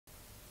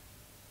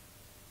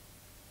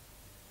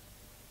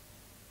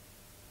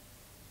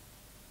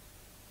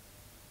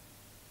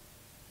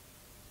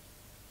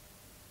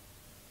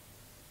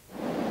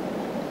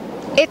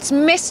It's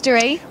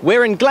mystery.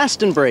 We're in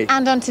Glastonbury.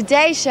 And on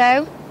today's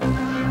show...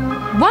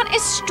 What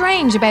is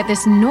strange about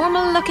this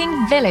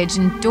normal-looking village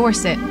in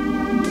Dorset?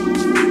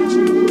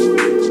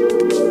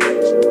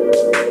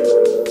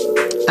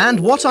 And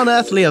what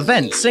unearthly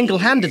event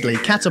single-handedly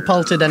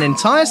catapulted an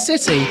entire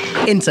city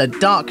into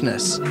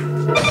darkness?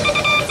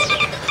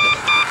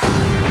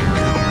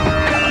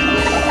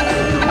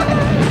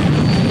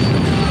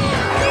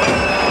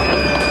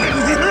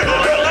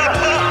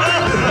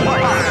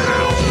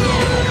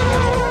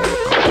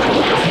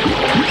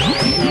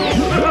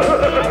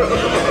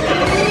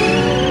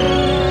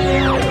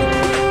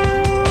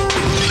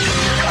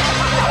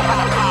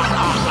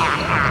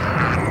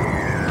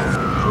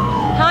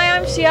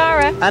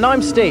 Ciara. And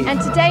I'm Steve. And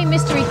today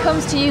mystery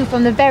comes to you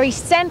from the very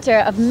centre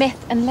of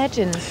myth and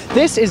legend.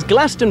 This is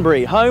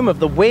Glastonbury, home of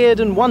the weird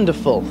and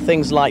wonderful.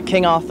 Things like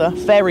King Arthur,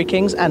 fairy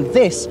kings, and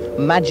this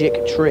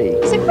magic tree.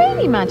 Is it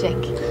really magic?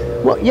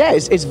 Well, yeah,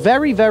 it's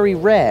very, very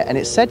rare, and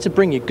it's said to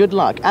bring you good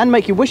luck and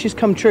make your wishes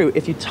come true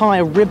if you tie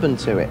a ribbon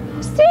to it.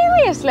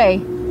 Seriously?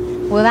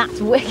 Well,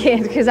 that's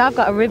wicked, because I've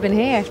got a ribbon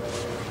here.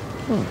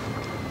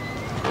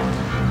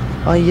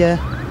 I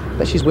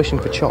bet she's wishing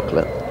for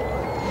chocolate.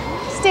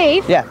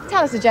 Steve? Yeah?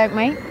 Tell us a joke,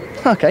 mate.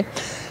 Okay.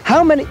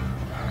 How many...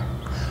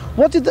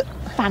 What did the...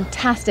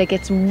 Fantastic,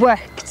 it's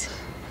worked.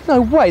 No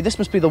way, this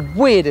must be the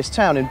weirdest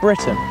town in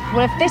Britain.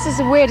 Well, if this is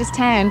the weirdest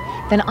town,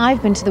 then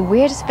I've been to the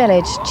weirdest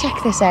village.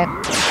 Check this out.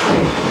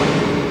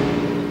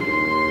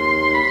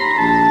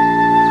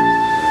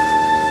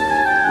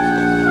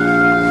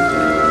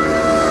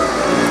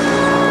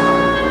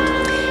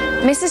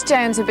 Mrs.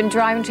 Jones had been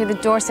driving through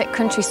the Dorset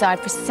countryside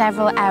for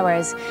several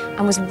hours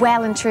and was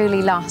well and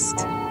truly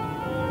lost.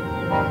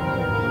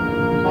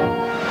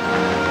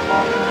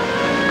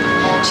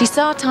 She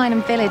saw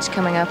Tyneham village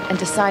coming up and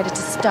decided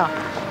to stop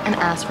and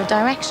ask for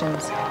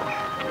directions.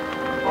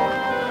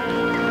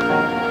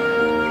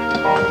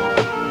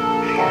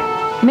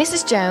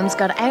 Mrs. Jones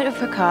got out of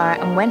her car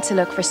and went to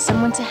look for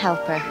someone to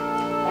help her.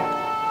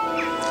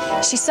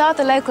 She saw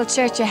the local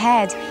church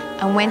ahead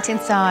and went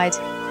inside.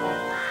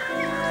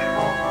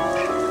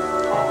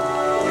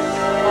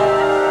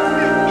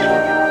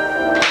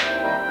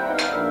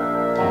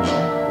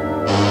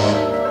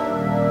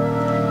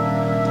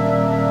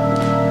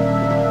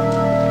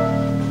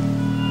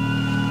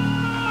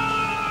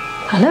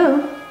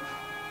 Hello?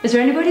 Is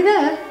there anybody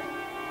there?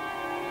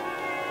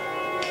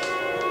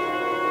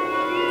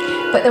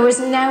 But there was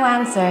no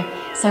answer,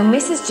 so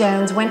Mrs.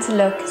 Jones went to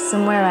look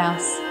somewhere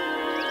else.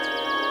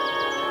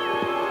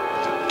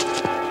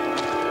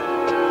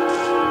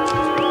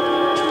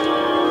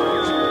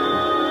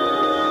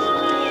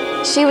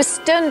 She was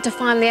stunned to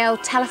find the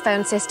old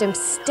telephone system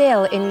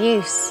still in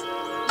use.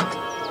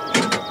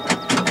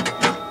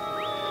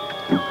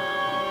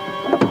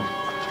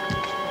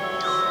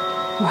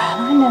 Well,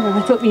 I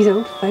never thought these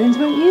old phones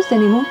weren't used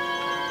anymore.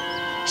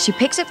 She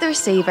picked up the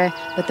receiver,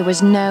 but there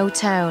was no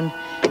tone.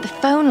 The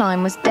phone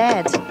line was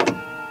dead.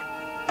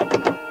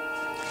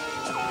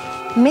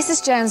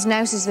 Mrs. Jones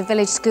noticed the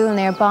village school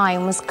nearby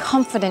and was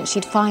confident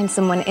she'd find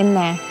someone in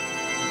there.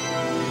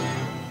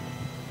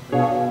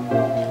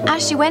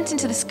 As she went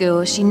into the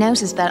school, she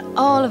noticed that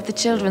all of the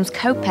children's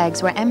coat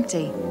pegs were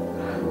empty.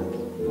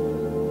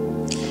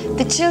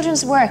 The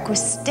children's work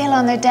was still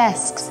on their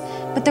desks,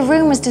 but the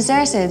room was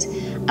deserted,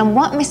 and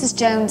what Mrs.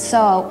 Jones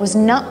saw was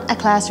not a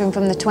classroom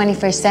from the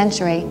 21st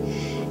century.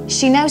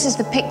 She noticed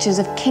the pictures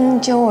of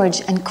King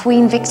George and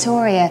Queen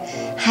Victoria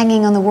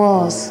hanging on the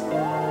walls.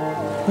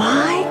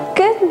 My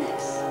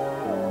goodness!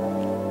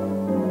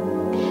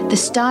 The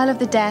style of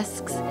the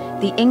desks,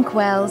 the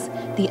inkwells,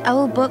 the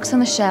old books on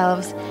the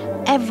shelves,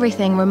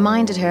 everything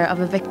reminded her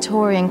of a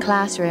Victorian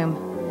classroom.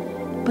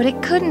 But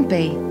it couldn't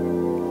be.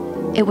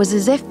 It was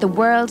as if the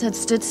world had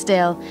stood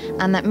still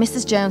and that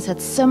Mrs. Jones had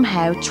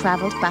somehow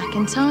travelled back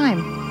in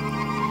time.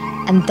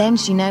 And then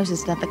she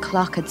noticed that the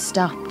clock had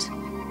stopped.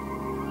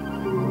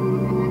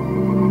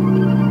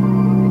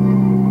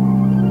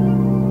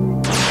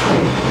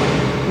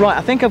 Right,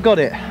 I think I've got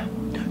it.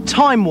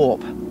 Time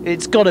warp.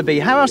 It's got to be.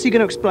 How else are you going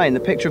to explain the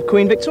picture of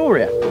Queen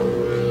Victoria?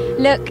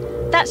 Look,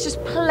 that's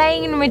just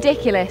plain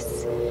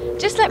ridiculous.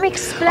 Just let me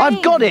explain.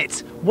 I've got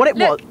it! What it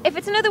was... Look, if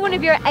it's another one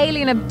of your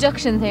alien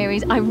abduction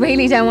theories, I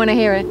really don't want to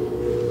hear it.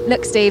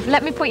 Look, Steve,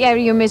 let me put you out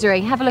of your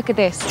misery. Have a look at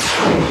this.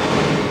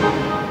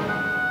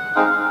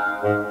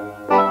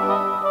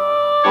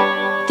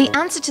 The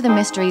answer to the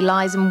mystery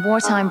lies in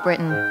wartime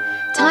Britain.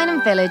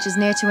 Tyneham village is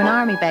near to an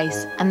army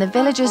base, and the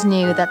villagers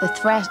knew that the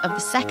threat of the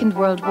Second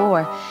World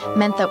War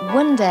meant that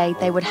one day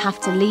they would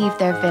have to leave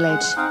their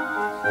village.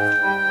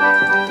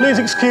 Please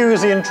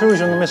excuse the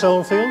intrusion, Miss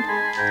Oldfield.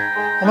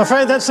 I'm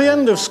afraid that's the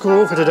end of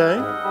school for today.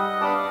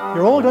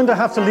 You're all going to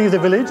have to leave the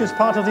village as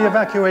part of the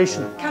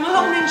evacuation. Come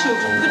along then,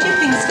 children. Put your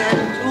things down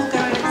and we'll go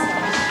outside.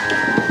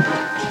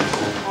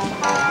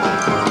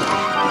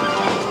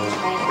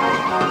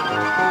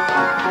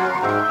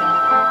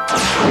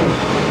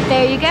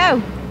 There you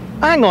go.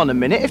 Hang on a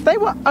minute, if they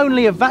were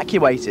only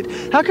evacuated,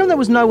 how come there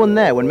was no one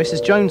there when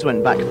Mrs. Jones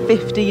went back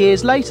 50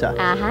 years later?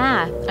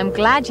 Aha, I'm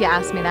glad you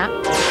asked me that.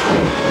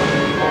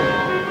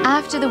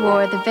 After the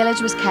war, the village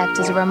was kept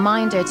as a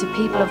reminder to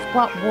people of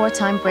what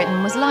wartime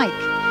Britain was like.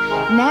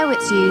 Now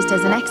it's used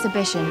as an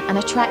exhibition and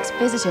attracts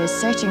visitors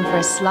searching for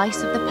a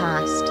slice of the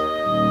past.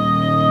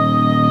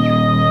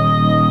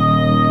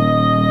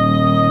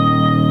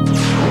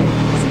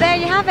 So there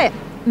you have it.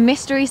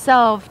 Mystery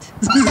solved.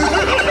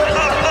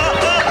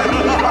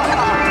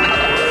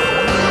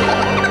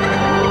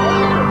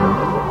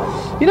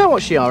 You know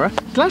what, Chiara?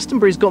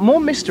 Glastonbury's got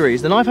more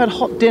mysteries than I've had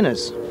hot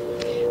dinners.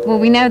 Well,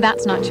 we know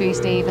that's not true,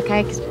 Steve,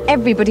 OK? Because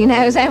everybody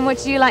knows how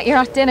much you like your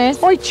hot dinners.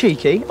 Oi,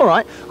 cheeky. All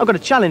right, I've got a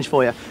challenge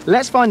for you.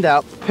 Let's find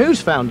out who's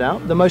found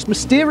out the most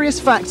mysterious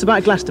facts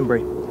about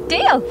Glastonbury.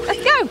 Deal.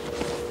 Let's go.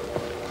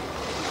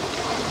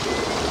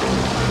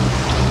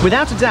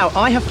 Without a doubt,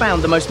 I have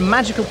found the most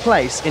magical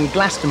place in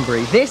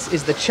Glastonbury. This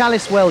is the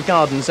Chalice Well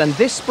Gardens, and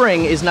this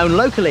spring is known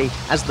locally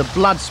as the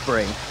Blood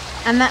Spring.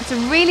 And that's a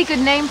really good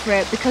name for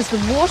it because the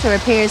water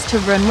appears to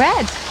run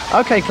red.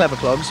 OK, clever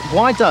clogs,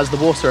 why does the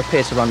water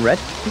appear to run red?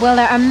 Well,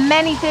 there are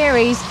many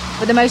theories,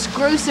 but the most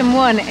gruesome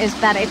one is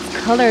that it's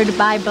coloured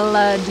by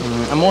blood.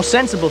 A more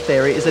sensible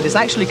theory is that it's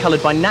actually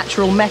coloured by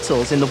natural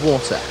metals in the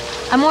water.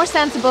 A more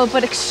sensible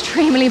but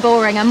extremely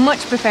boring. I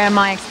much prefer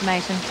my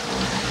explanation.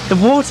 The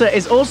water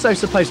is also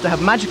supposed to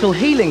have magical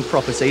healing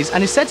properties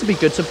and is said to be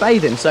good to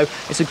bathe in, so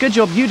it's a good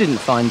job you didn't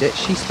find it.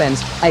 She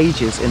spends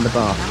ages in the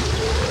bath.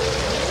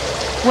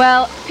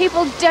 Well,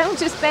 people don't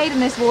just bathe in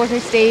this water,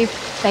 Steve.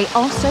 They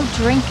also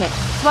drink it.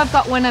 So I've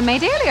got one I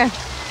made earlier.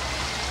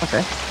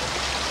 OK.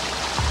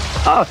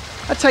 Oh,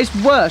 that tastes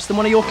worse than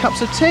one of your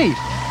cups of tea.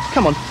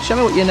 Come on, show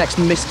me what your next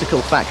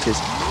mystical fact is.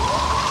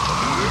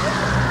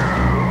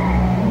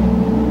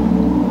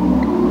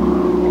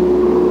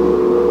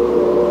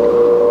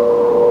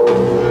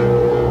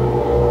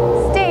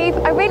 Steve,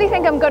 I really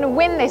think I'm going to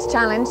win this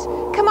challenge.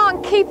 Come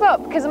on, keep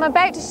up, because I'm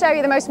about to show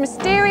you the most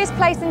mysterious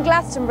place in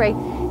Glastonbury.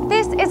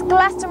 This is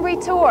Glastonbury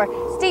Tour,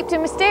 steeped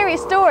in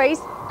mysterious stories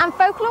and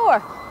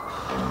folklore.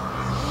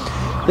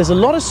 There's a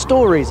lot of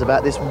stories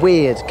about this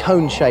weird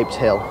cone-shaped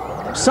hill.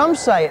 Some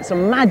say it's a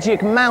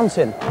magic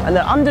mountain and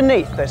that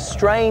underneath there's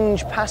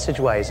strange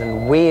passageways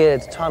and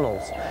weird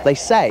tunnels. They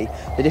say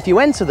that if you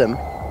enter them,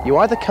 you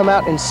either come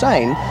out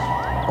insane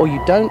or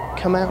you don't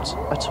come out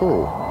at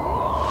all.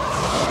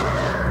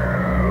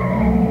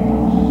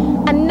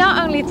 And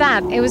not only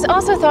that, it was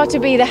also thought to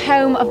be the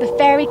home of the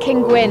fairy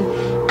King Gwyn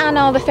and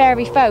all the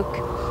fairy folk.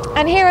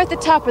 And here at the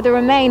top are the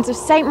remains of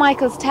St.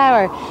 Michael's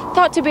Tower,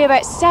 thought to be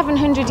about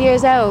 700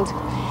 years old.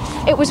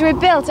 It was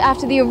rebuilt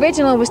after the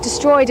original was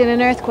destroyed in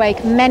an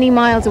earthquake many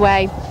miles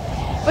away.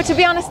 But to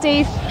be honest,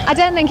 Steve, I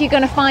don't think you're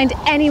going to find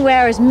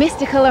anywhere as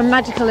mystical or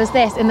magical as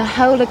this in the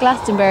whole of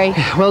Glastonbury.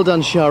 Well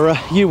done, Shara.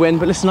 You win,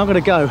 but listen, I've got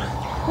to go.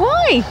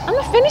 Why? I'm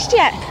not finished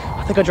yet.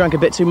 I think I drank a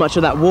bit too much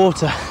of that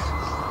water.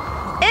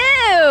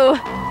 Ew!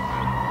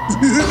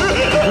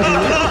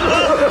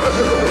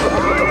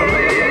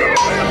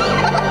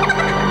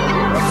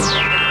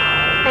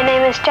 My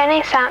name is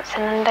Jenny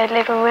Sampson and I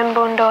live in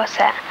Wimborne,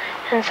 Dorset,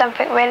 and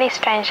something really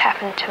strange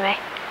happened to me.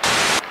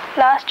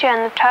 Last year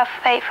on the 12th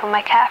of April,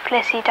 my cat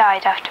Flissy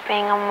died after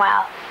being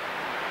unwell.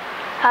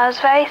 I was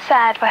very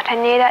sad, but I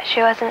knew that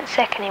she wasn't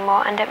sick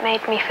anymore and it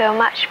made me feel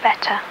much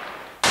better.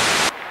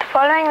 The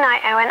following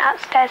night I went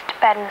upstairs to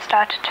bed and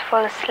started to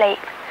fall asleep.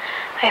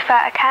 I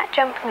felt a cat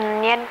jumping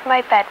on the end of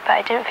my bed, but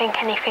I didn't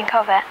think anything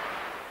of it.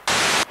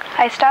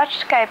 I started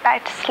to go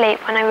back to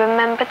sleep when I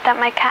remembered that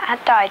my cat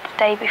had died the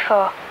day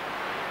before.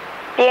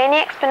 The only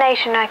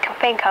explanation I can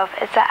think of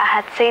is that I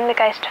had seen the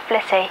ghost of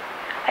Flissy.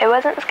 I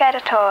wasn't scared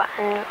at all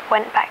and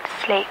went back to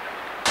sleep.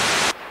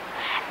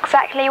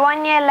 Exactly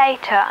 1 year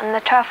later, on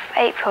the 12th of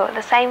April,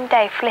 the same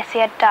day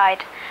Flissy had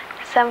died,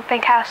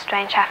 something else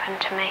strange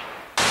happened to me.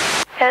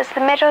 It was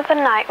the middle of the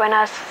night when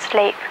I was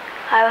asleep.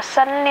 I was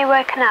suddenly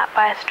woken up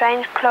by a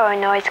strange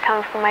clawing noise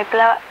coming from my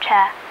blow-up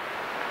chair.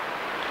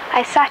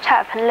 I sat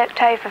up and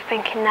looked over,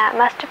 thinking that it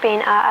must have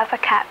been our other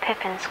cat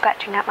Pippin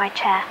scratching at my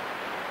chair.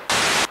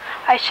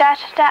 I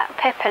shouted at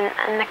Pippin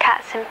and the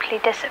cat simply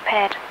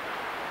disappeared.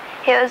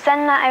 It was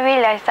then that I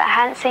realised that I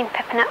hadn't seen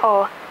Pippin at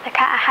all. The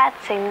cat I had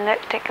seen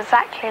looked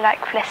exactly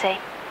like Flissy.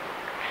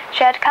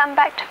 She had come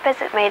back to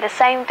visit me the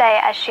same day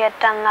as she had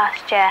done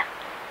last year.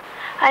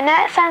 I know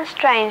it sounds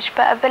strange,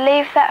 but I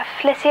believe that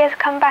Flissy has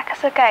come back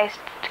as a ghost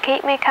to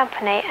keep me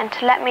company and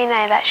to let me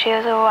know that she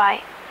was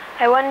alright.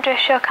 I wonder if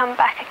she'll come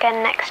back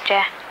again next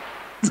year.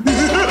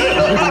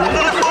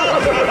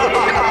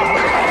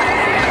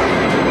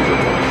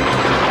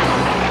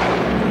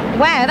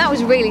 Wow, that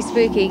was really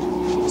spooky.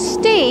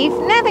 Steve,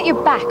 now that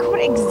you're back,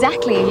 what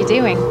exactly are you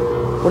doing?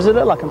 What does it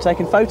look like? I'm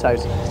taking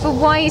photos. But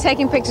why are you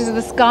taking pictures of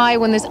the sky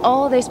when there's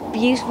all this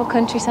beautiful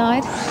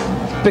countryside?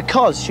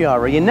 Because,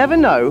 Chiara, you never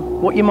know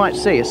what you might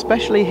see,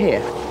 especially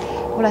here.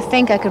 Well, I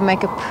think I could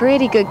make a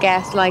pretty good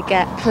guess, like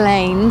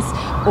planes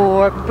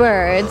or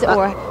birds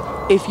or...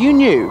 If you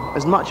knew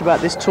as much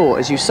about this tour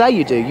as you say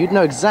you do, you'd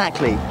know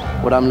exactly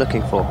what I'm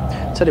looking for.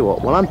 Tell you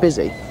what, while I'm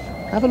busy,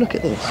 have a look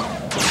at this.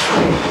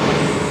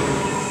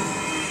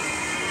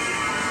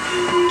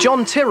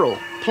 John Tyrrell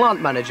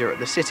plant manager at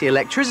the city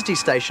electricity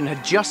station,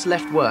 had just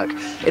left work.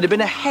 It had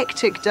been a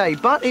hectic day,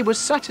 but he was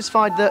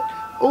satisfied that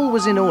all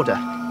was in order.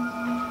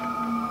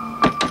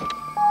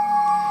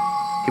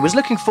 He was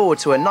looking forward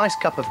to a nice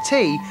cup of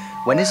tea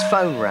when his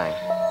phone rang.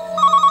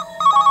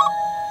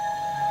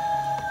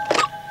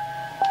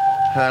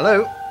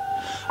 Hello?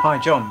 Hi,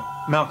 John.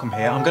 Malcolm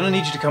here. I'm going to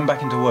need you to come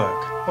back into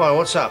work. Why,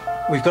 what's up?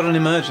 We've got an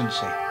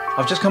emergency.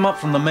 I've just come up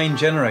from the main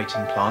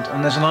generating plant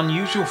and there's an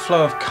unusual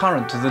flow of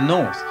current to the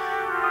north.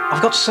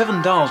 I've got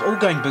 7 dials all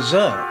going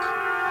berserk.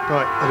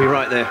 Right, I'll be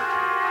right there.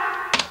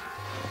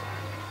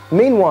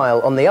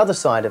 Meanwhile, on the other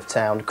side of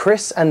town,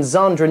 Chris and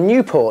Zandra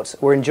Newport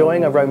were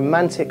enjoying a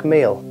romantic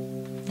meal.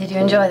 Did you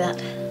enjoy that?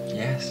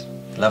 Yes.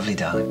 Lovely,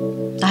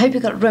 darling. I hope you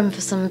got room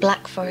for some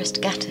Black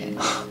Forest gateau.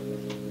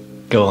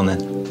 Go on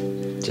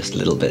then. Just a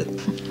little bit.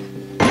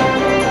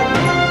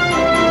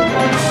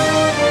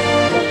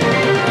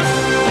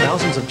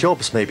 Thousands of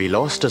jobs may be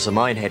lost as a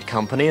Minehead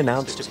company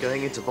announced it's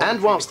going into...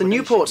 And whilst the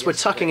Newports were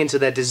tucking into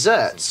their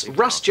desserts,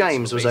 Russ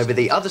James was over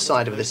the other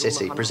side of the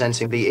city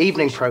presenting the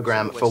evening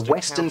programme for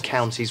Western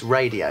Counties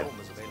Radio.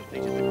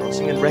 The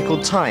crossing in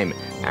record time,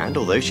 and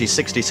although she's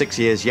 66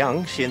 years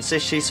young, she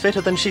insists she's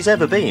fitter than she's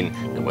ever been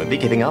and won't be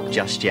giving up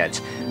just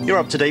yet. You're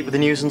up to date with the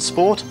news and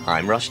sport.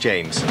 I'm Russ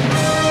James.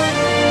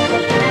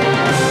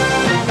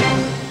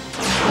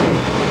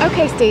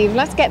 Okay, Steve,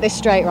 let's get this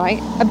straight,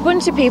 right? A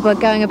bunch of people are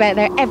going about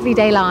their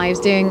everyday lives,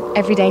 doing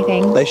everyday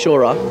things. They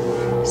sure are.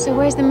 So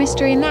where's the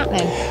mystery in that,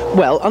 then?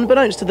 Well,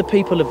 unbeknownst to the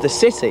people of the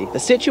city, the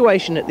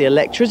situation at the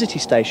electricity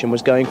station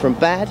was going from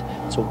bad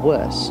to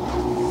worse.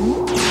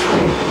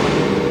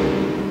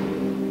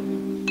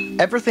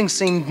 Everything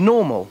seemed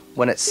normal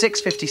when at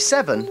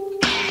 6:57,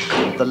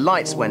 the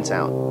lights went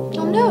out.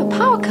 Oh no, a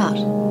power cut.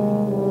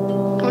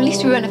 Well, at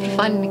least we won't have to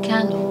find any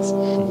candles.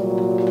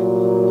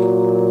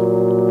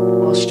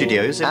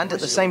 Studios And at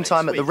the same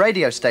time at the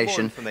radio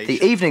station, the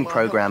evening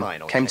programme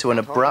came to an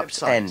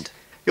abrupt end.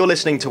 You're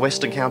listening to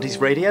Western Counties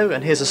Radio,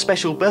 and here's a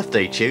special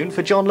birthday tune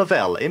for John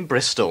Lavelle in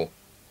Bristol.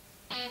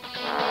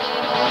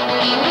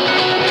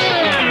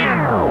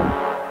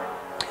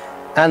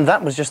 And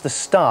that was just the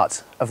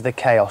start of the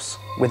chaos.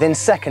 Within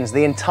seconds,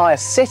 the entire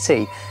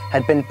city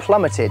had been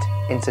plummeted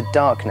into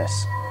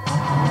darkness.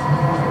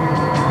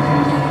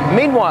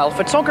 Meanwhile,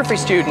 photography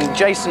student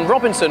Jason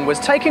Robinson was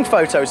taking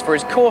photos for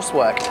his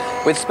coursework.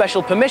 With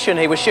special permission,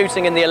 he was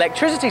shooting in the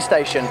electricity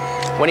station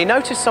when he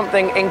noticed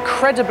something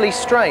incredibly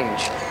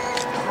strange.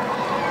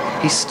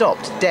 He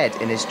stopped dead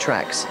in his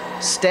tracks,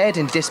 stared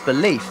in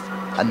disbelief,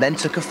 and then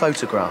took a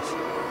photograph.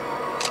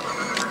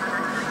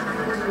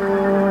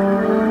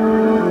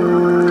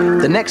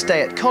 The next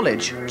day at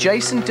college,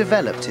 Jason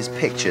developed his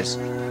pictures.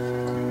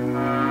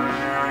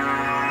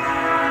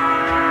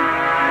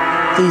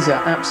 These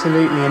are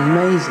absolutely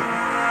amazing.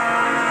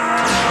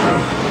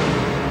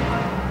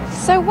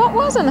 So what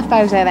was on the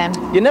photo, then?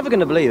 You're never going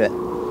to believe it.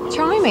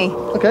 Try me.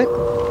 Okay.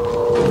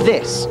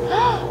 This.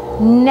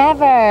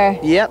 Never.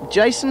 Yep,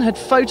 Jason had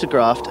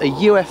photographed a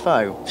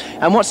UFO.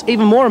 And what's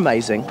even more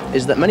amazing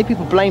is that many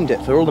people blamed it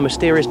for all the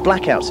mysterious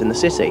blackouts in the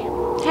city.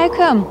 How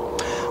come?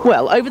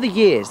 Well, over the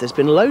years, there's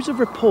been loads of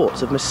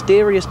reports of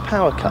mysterious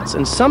power cuts,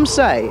 and some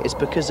say it's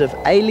because of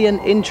alien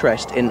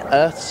interest in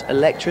Earth's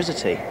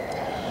electricity.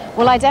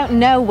 Well, I don't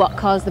know what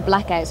caused the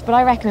blackouts, but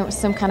I reckon it was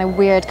some kind of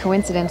weird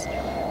coincidence.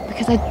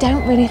 Because I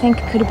don't really think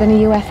it could have been a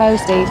UFO,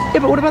 Steve. Yeah,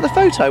 but what about the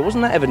photo?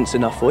 Wasn't that evidence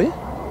enough for you?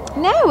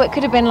 No, it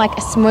could have been like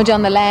a smudge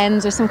on the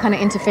lens or some kind of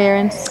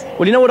interference.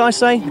 Well, you know what I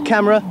say? The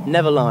camera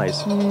never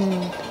lies.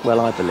 Well,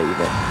 I believe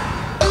it.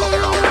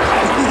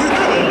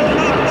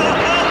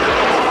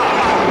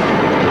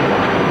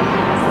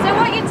 So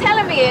what you're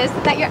telling me is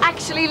that you're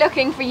actually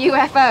looking for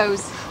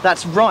UFOs?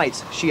 That's right,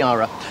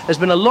 Shiara. There's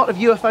been a lot of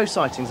UFO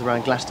sightings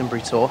around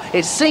Glastonbury Tor.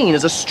 It's seen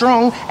as a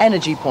strong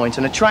energy point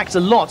and attracts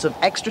a lot of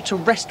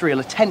extraterrestrial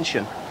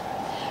attention.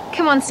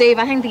 Come on, Steve,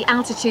 I think the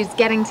altitude's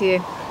getting to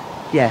you.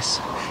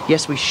 Yes,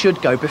 we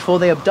should go before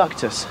they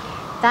abduct us.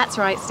 That's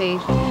right, Steve.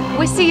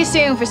 We'll see you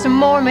soon for some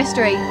more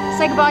mystery.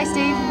 Say goodbye,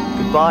 Steve.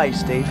 Goodbye,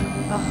 Steve.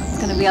 Oh, it's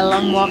going to be a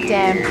long walk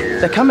down.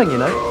 They're coming, you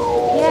know.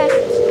 Yeah.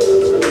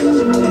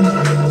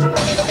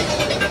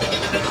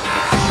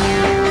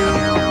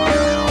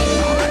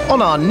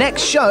 On our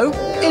next show,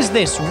 is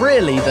this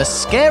really the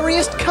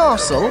scariest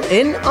castle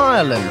in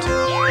Ireland?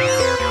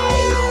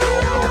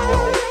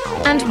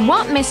 And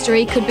what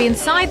mystery could be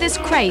inside this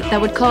crate that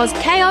would cause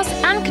chaos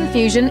and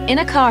confusion in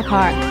a car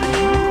park?